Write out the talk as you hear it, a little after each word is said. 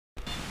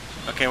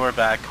Okay, we're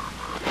back.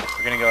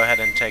 We're gonna go ahead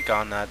and take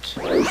on that.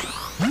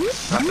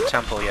 Not the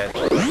temple yet,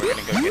 but we're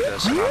gonna go get the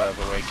Sonata of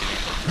Awakening.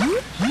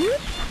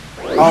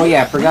 Oh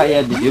yeah, I forgot you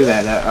had to do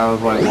that. I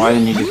was like, why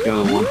didn't you just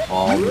go to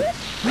Woodfall?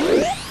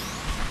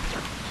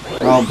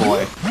 Oh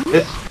boy,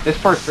 this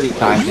part's pretty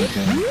time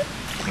consuming.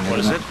 What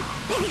is it?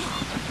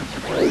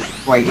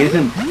 Like,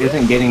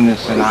 isn't getting the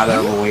Sonata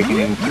of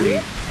Awakening pretty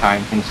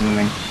time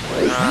consuming?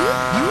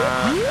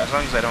 As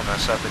long as I don't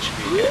mess up, it should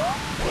be okay.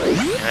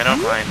 And I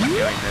don't mind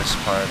doing this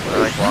part, but I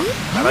like walking.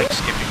 I like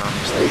skipping on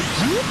these things.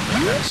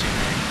 Like that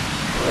scenery.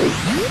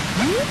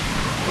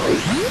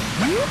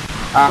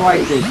 I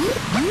liked it,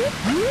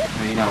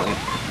 you know,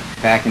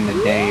 back in the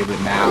day, but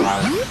now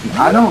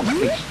I don't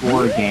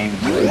explore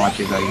games as much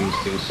as I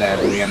used to,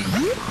 sadly, and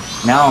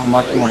now I'm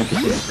much more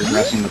interested in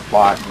progressing the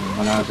plot. And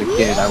when I was a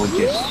kid, I would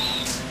just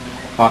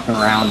fucking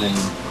around in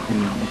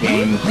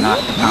games, not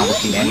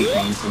accomplishing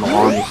anything for the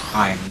longest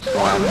time, and still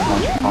having a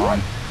bunch of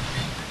fun.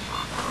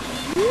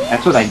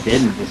 That's what I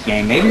did in this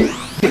game. Maybe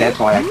that's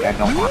why I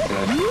don't want to,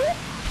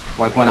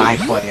 like when I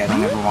play, I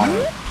don't ever want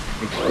to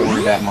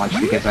explore that much,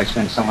 because I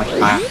spend so much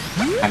time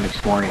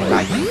exploring and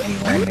not getting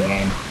anywhere in the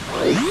game.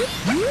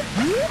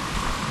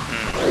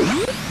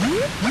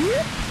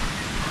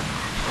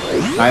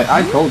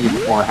 I told you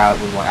before how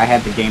it was like, I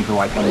had the game for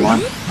like a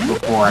month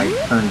before I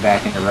turned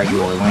back into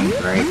regular Link,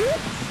 right?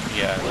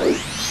 Yeah.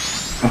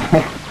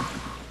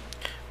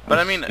 But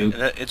I mean,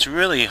 it's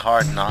really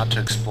hard not to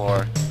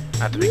explore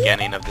at the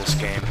beginning of this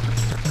game,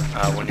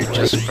 when you're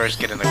just first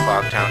getting the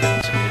Clock Town and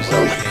it's a new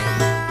Zelda game.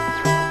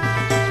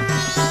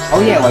 Oh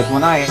yeah, like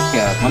when I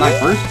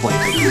first played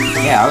it,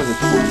 yeah, I was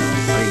exploring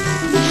like crazy.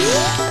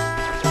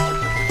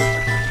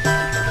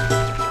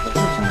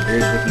 Some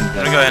weird looking I'm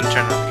gonna go ahead and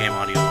turn on the game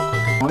audio real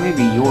quick. Well,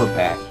 maybe you're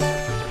back,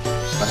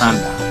 but I'm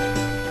not.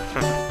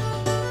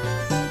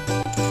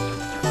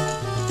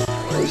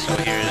 So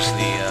here's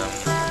the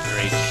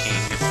Great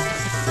King of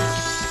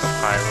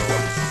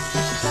Hyrule.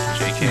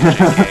 JK.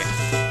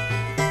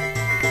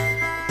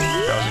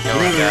 How's it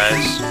going,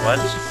 guys? What?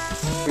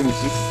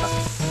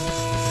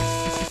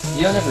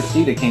 You don't ever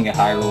see the King of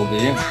Hyrule, do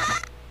you?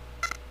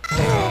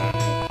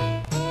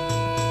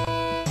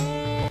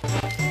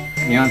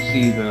 You don't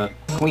see the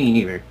Queen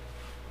either.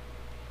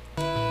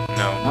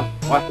 No.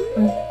 What?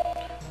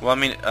 Well, I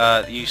mean,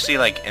 you see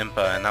like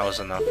Impa, and that was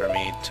enough for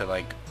me to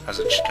like, as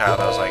a child,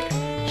 I was like,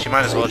 she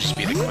might as well just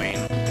be the queen.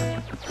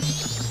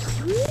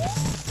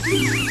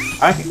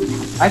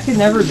 I could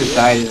never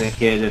decide as a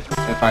kid if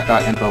I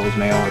thought Impa was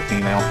male or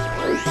female.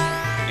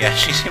 Yeah,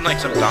 she seemed like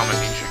some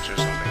dominatrix or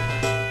something.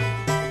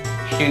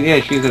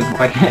 She's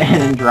like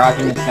an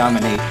androgynous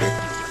dominatrix.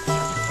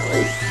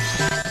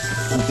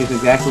 Which is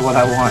exactly what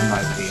I want in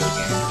my video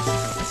game.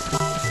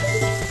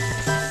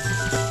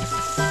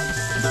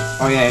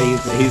 Oh yeah,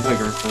 he's like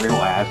a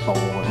real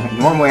asshole.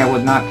 Normally I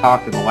would not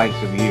talk to the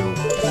likes of you.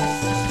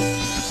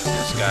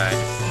 This guy,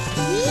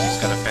 he's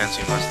got a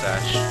fancy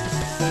mustache.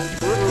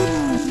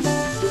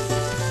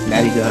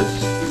 That he does.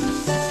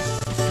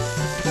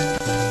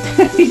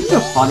 He's the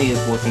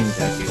funniest looking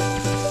dude.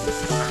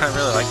 I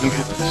really like the way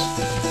he looks.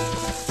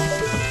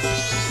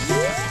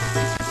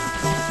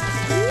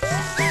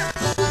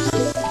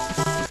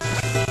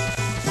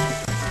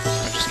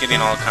 I'm just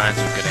getting all kinds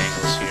of good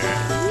angles here,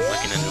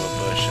 looking into a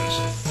bush and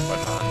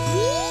whatnot.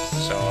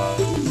 So,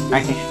 I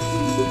can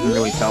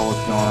really tell what's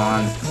going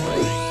on.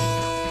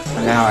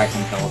 And now I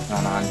can tell what's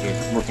going on, dude.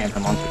 Looking at the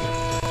monkey.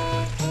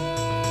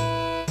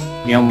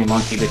 The only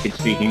monkey that could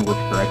speak English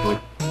correctly.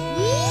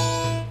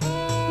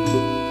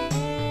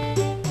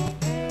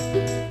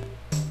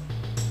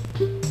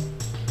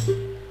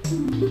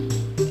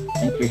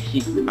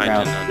 I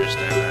didn't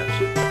understand that.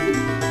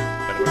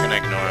 But we're gonna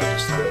ignore it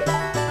this time.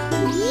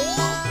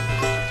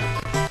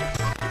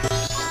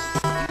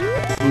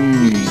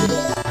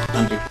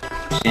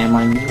 Understand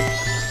my news?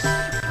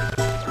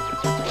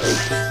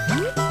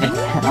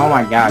 Oh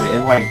my god,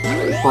 it like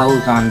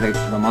froze on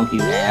the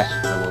monkey's ass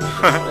for a little bit.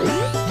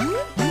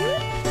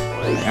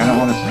 I don't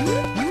want to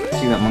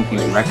see that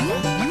monkey's rectum.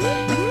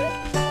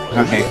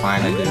 Okay,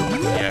 fine, I do.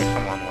 Yeah,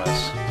 come on, Wes.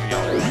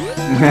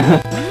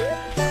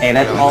 Hey,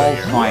 that's all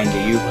fine to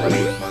you,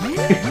 buddy.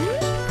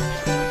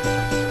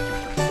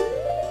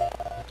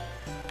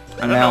 I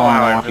don't know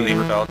how I really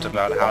felt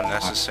about how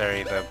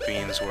necessary the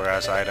beans were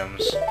as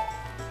items.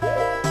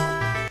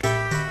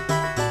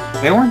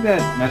 They weren't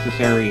that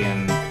necessary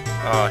in...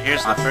 Oh,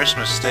 here's the first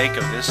mistake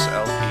of this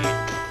LP.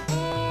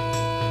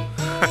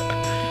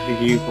 Did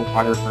you use the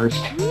water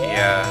first?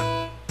 Yeah.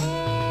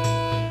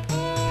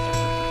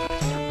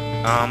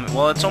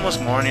 Well, it's almost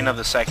morning of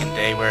the second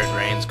day where it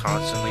rains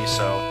constantly,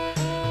 so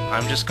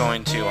I'm just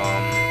going to,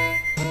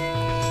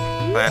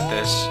 plant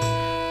this,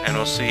 and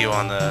we'll see you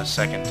on the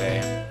second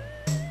day.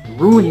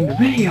 Ruining the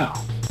video!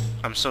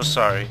 I'm so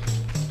sorry.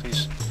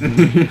 Please.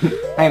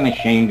 I am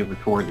ashamed to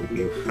record with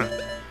you.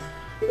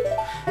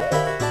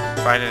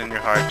 Find it in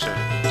your heart to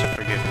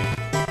forgive me.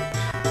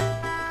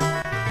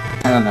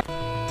 I don't know.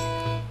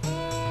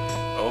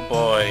 Oh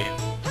boy.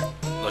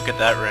 Look at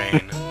that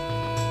rain.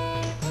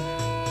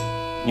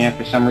 Yeah,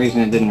 for some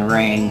reason it didn't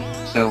rain,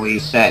 so we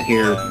sat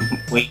here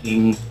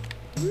waiting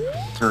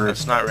for...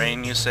 It's not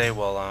raining, you say?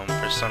 Well,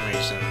 for some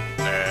reason,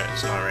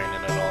 it's not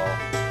raining at all.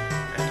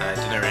 And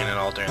it didn't rain at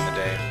all during the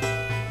day.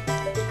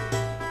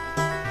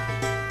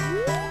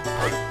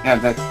 Yeah,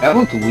 that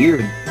looked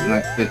weird.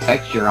 Like, the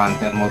texture on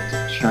him looked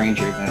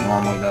stranger than it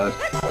normally does.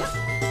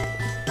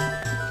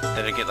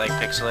 Did it get, like,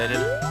 pixelated?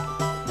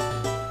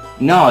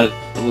 No, it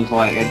was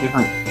like a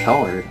different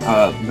color.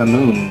 The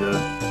moon,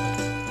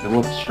 it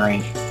looked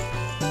strange.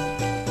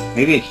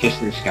 Maybe it's just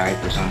through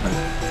Skype or something.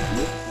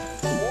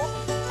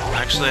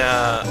 Actually,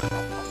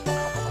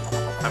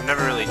 I've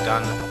never really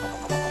done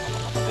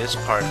this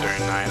part during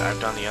night.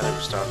 I've done the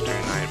other stuff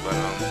during night, but,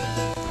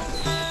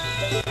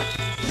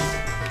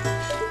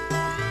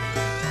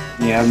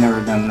 Yeah, I've never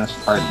done this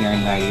part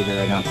during night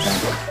either, I don't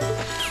think.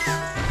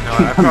 No,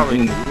 I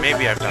probably...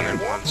 maybe I've done it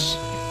once.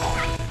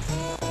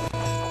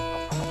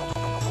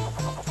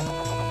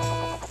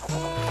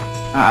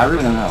 I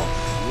really don't know.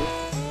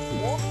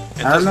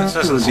 It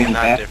doesn't seem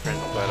that different,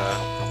 but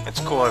it's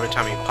cool every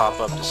time you pop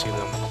up to see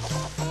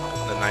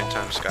the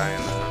nighttime sky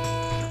and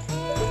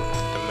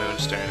the moon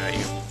staring at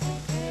you.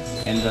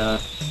 And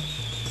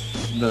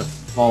the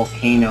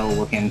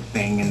volcano-looking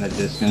thing in the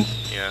distance.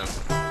 Yeah.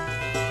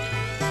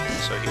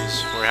 So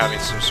we're having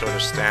some sort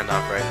of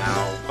standoff right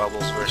now,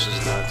 Bubbles versus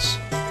Nuts.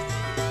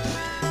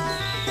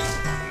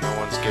 No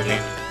one's giving.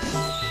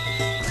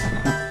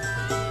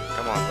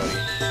 Come on, buddy.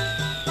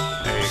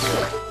 There you go.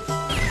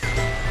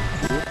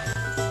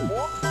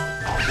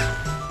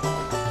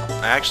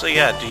 Actually,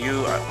 yeah, do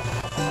you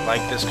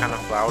like this kind of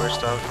flower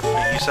stuff?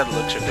 You said it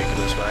looks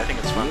ridiculous, but I think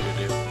it's fun to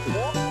do.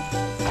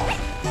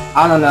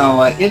 I don't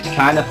know, it's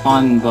kind of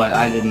fun, but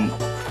I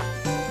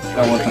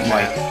wasn't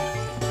like...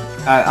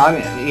 I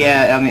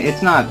mean,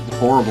 it's not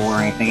horrible or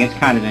anything, it's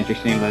kind of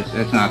interesting, but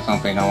it's not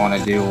something I want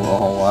to do a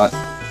whole lot.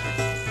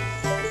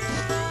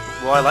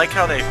 Well, I like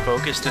how they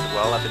focused it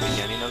well at the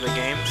beginning of the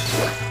game,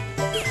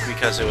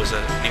 because it was a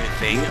new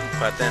thing,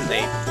 but then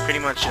they pretty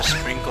much just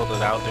sprinkled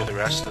it out through the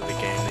rest of the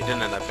game. They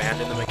didn't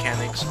abandon the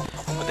mechanics,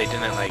 but they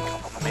didn't, like,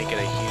 make it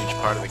a huge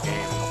part of the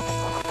game,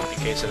 in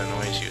case it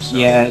annoys you, so...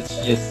 Yeah, it's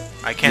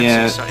I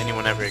can't see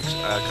anyone ever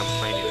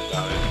complaining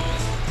about it.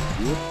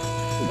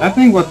 I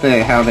think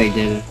how they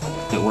did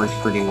it works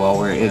pretty well,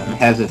 where it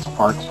has its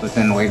parts, but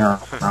then later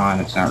on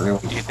it's not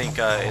really... Do you think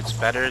it's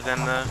better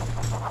than the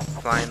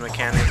flying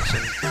mechanics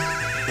and...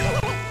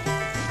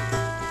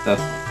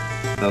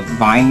 The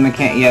vine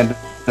mechanic? Yeah,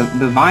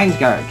 the vines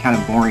got kind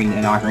of boring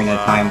in Ocarina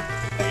of Time.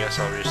 I guess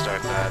I'll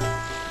restart that.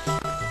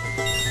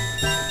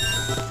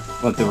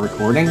 What, the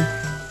recording?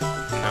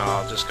 No,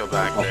 I'll just go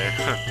back there.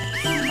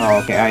 Oh,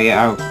 okay,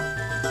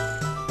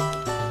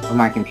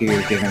 my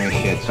computer's giving me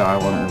shit, so I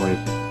wasn't really...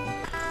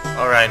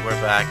 Alright, we're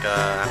back,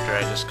 after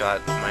I just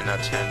got my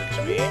nuts handed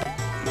to me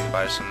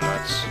by some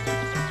nuts.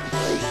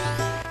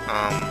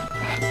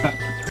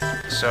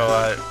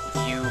 So,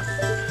 you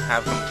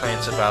have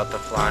complaints about the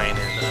flying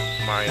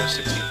in Mario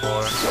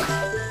 64.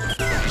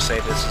 Would you say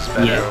this is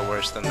better or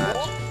worse than that?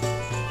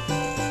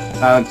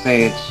 I'd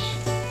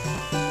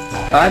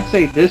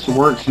say this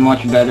works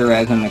much better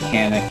as a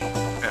mechanic.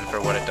 And for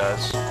what it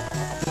does?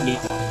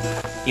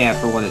 Yeah,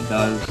 for what it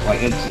does.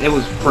 Like, it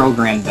was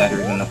programmed better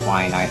than the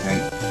flying, I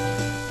think.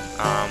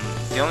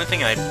 The only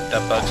thing that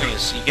bugs me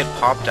is you get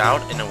popped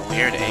out in a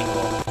weird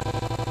angle.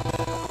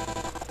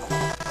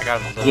 I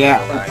got a little bit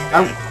of lag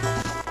there.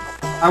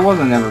 I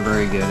wasn't ever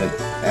very good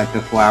at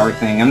the flower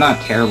thing. I'm not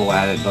terrible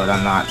at it, but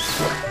I'm not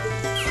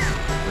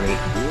great.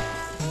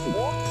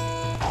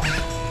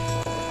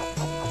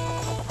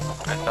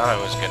 I thought I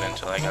was good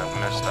until I got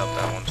messed up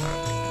that one time.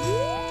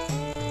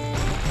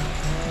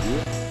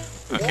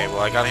 Okay,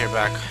 well I got here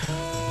back,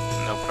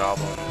 no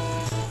problem.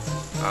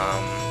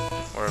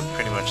 We're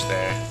pretty much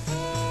there.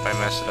 If I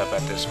mess it up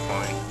at this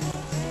point,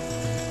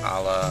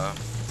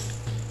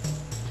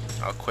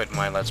 I'll quit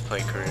my Let's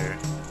Play career.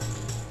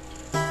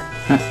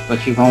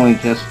 But you've only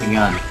just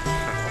begun.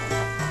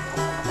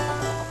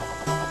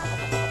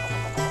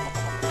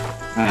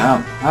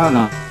 I don't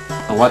know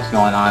what's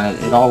going on.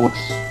 It all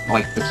looks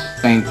like the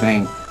same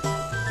thing,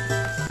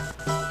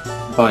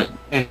 but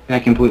in a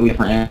completely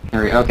different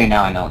area. Okay,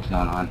 now I know what's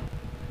going on.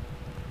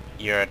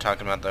 You're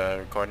talking about the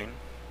recording?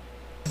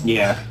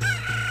 Yeah.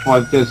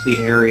 Well, just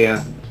the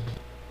area.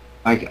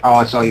 Like, all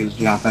I saw you was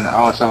jumping.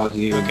 All I saw was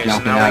you jumping out.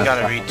 Okay, so now we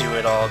gotta redo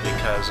it all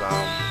because,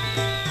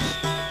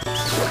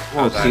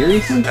 Oh,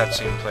 seriously? That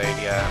scene played,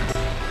 yeah.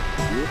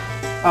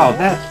 Oh,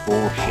 that's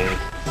bullshit.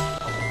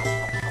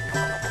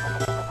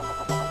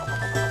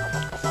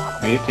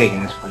 Oh, you're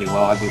taking this pretty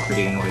well. I'd be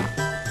pretty annoyed.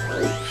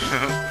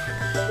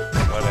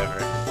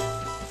 Whatever.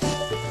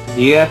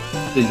 Do you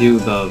have to do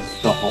the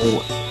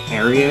whole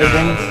area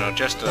again? No,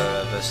 just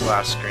this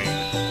last screen.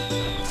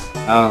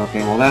 Oh,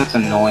 okay. Well, that's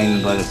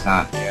annoying, but it's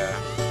not. Yeah.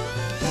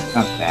 It's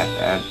not that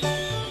bad.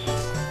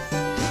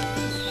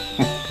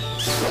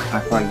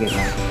 Not quite getting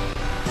it.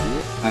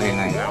 Okay,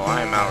 nice. No,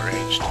 I am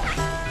outraged.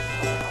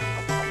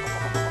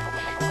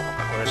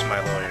 Where's my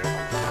lawyer?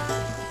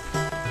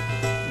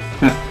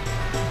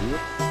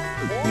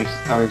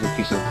 You're always a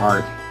piece of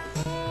heart.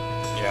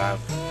 Yeah.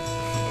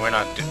 we're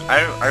not.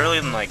 I really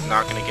am like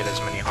not gonna get as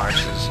many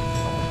hearts as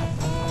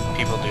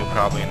people do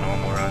probably in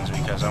normal runs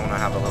because I want to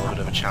have a little bit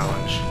of a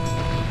challenge.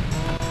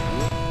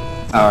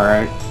 All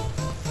right.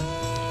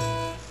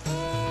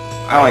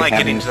 I don't like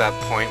getting to that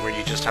point where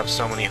you just have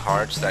so many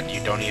hearts that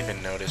you don't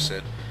even notice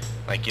it.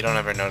 Like you don't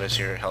ever notice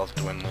your health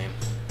dwindling.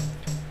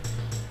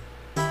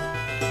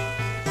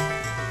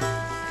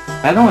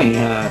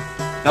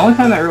 The only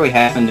time that really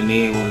happened to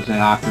me was in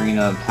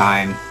Ocarina of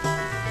Time,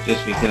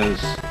 just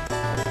because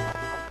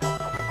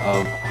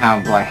of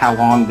how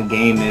long the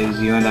game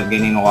is. You end up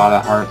getting a lot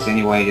of hearts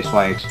anyway just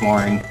by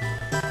exploring.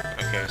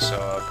 Okay,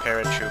 so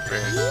paratrooper,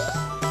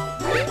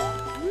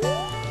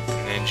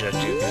 ninja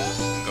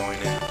Dooku going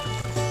in.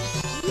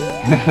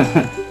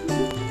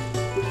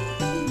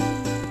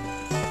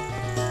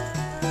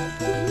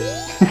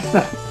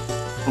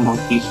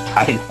 Monkey's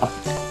tied up.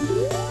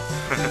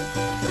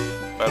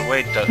 But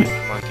wait,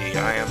 monkey,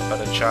 I am but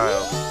a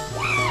child.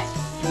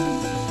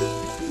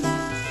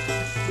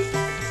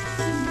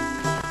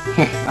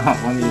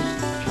 Let me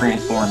just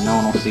transform, no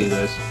one will see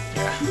this.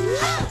 Yeah.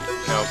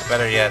 No,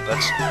 better yet,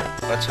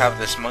 let's have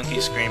this monkey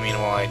screaming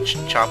while I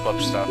chop up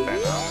stuff, and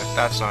if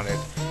that's not it,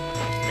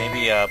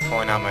 maybe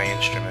pulling out my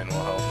instrument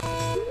will help.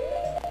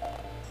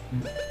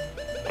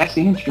 That's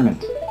the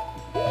instrument.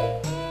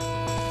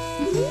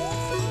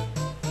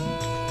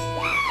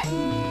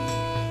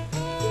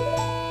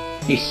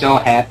 He's so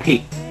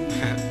happy.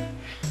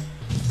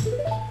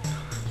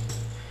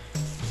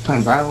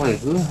 And by the way,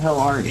 who the hell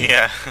are you?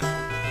 Yeah.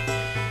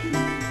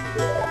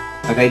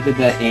 Like I did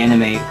that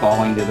anime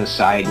falling to the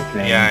side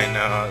thing. Yeah, I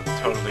know.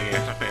 Totally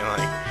anime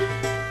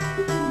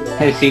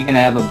like. Is he gonna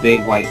have a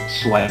big white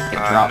sweat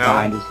drop no.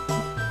 behind his?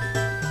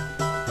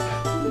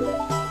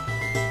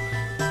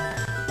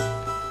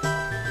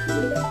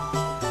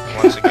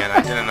 Once again,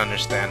 I didn't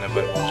understand it,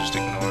 but we'll just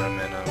ignore him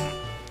and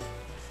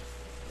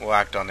we'll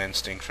act on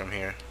instinct from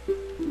here.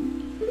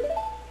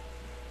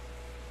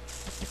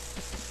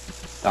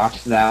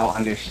 Dost thou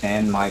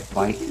understand my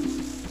plight?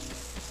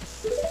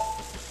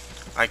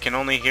 I can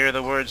only hear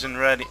the words in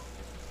red.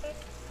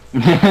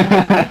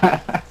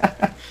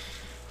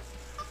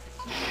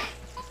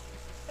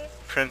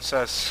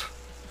 Princess.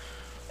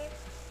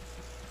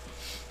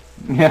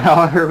 Yeah,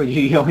 all I heard was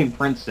you yelling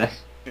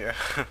princess. Yeah.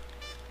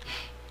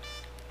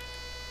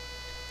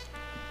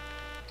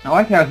 I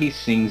like how he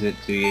sings it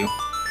to you.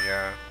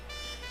 Yeah.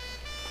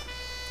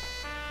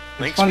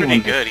 Link's pretty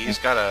good. He's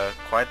got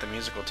quite the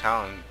musical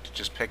talent to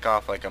just pick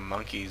off like a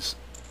monkey's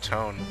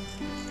tone.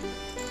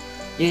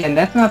 Yeah, and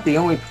that's not the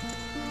only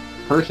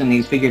person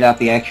who's figured out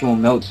the actual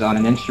notes on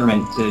an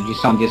instrument to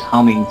just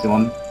humming to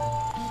him.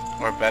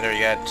 Or better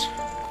yet,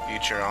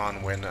 future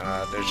on when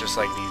there's just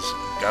like these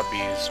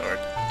guppies or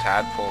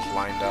tadpoles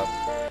lined up.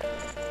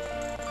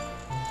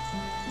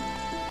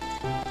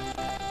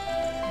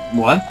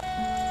 What?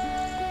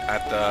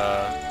 At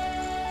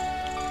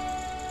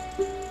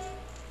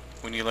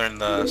when you learn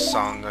the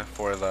song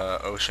for the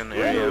ocean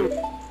area.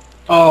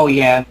 Oh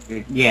yeah,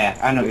 yeah,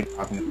 I know what you're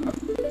talking about.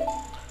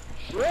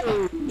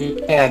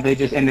 Yeah, they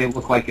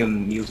look like a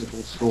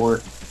musical score.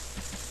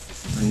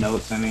 Or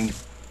notes, I mean.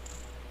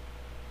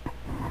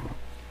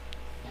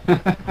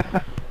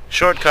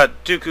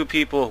 Shortcut, Dooku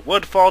people,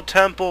 Woodfall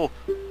Temple!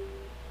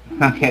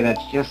 Okay,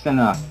 that's just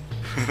enough.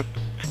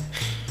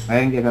 I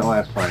didn't get that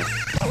last part.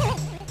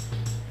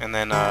 And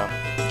then,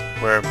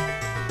 we're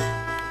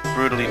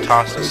brutally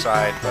tossed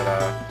aside, but,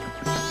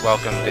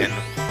 welcomed in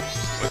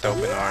with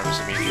open arms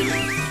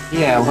immediately.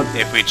 Yeah,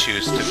 if we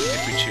choose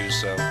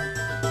so.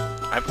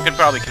 I could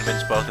probably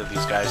convince both of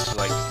these guys to,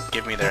 like,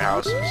 give me their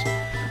houses.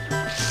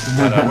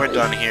 But, we're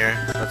done here.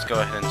 Let's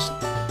go ahead and,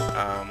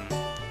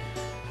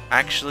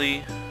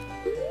 actually,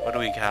 what do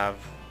we have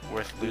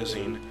worth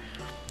losing?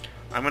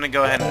 I'm gonna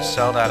go ahead and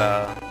sell that,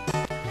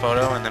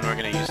 photo, and then we're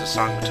gonna use the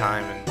Song of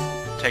Time and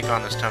take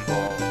on this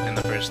temple in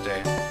the first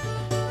day.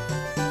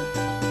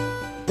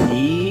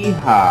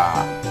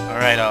 Yeehaw!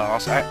 Alright,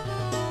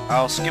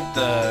 I'll skip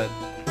the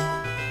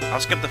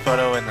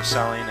photo and the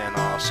selling, and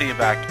I'll see you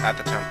back at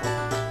the temple.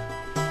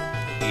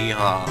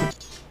 Yeehaw.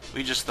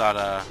 We just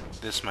thought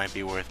this might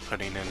be worth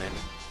putting in it.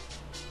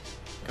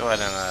 Go ahead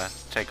and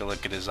take a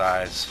look at his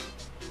eyes.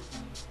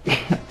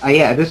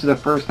 Yeah, this is the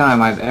first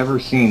time I've ever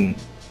seen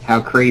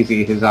how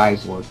crazy his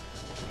eyes look.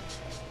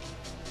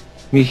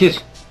 He's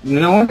just...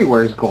 No wonder he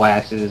wears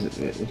glasses,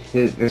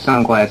 his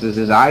sunglasses.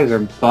 His eyes are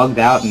bugged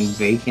out and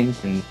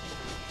vacant and...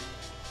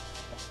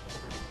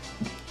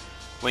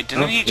 Wait,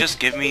 didn't he just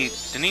give me...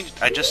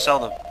 I just sell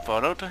the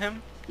photo to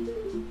him?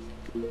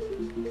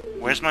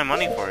 Where's my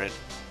money for it?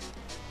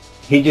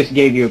 He just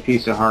gave you a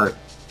piece of heart.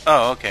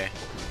 Oh, okay.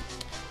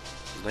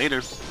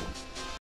 Later.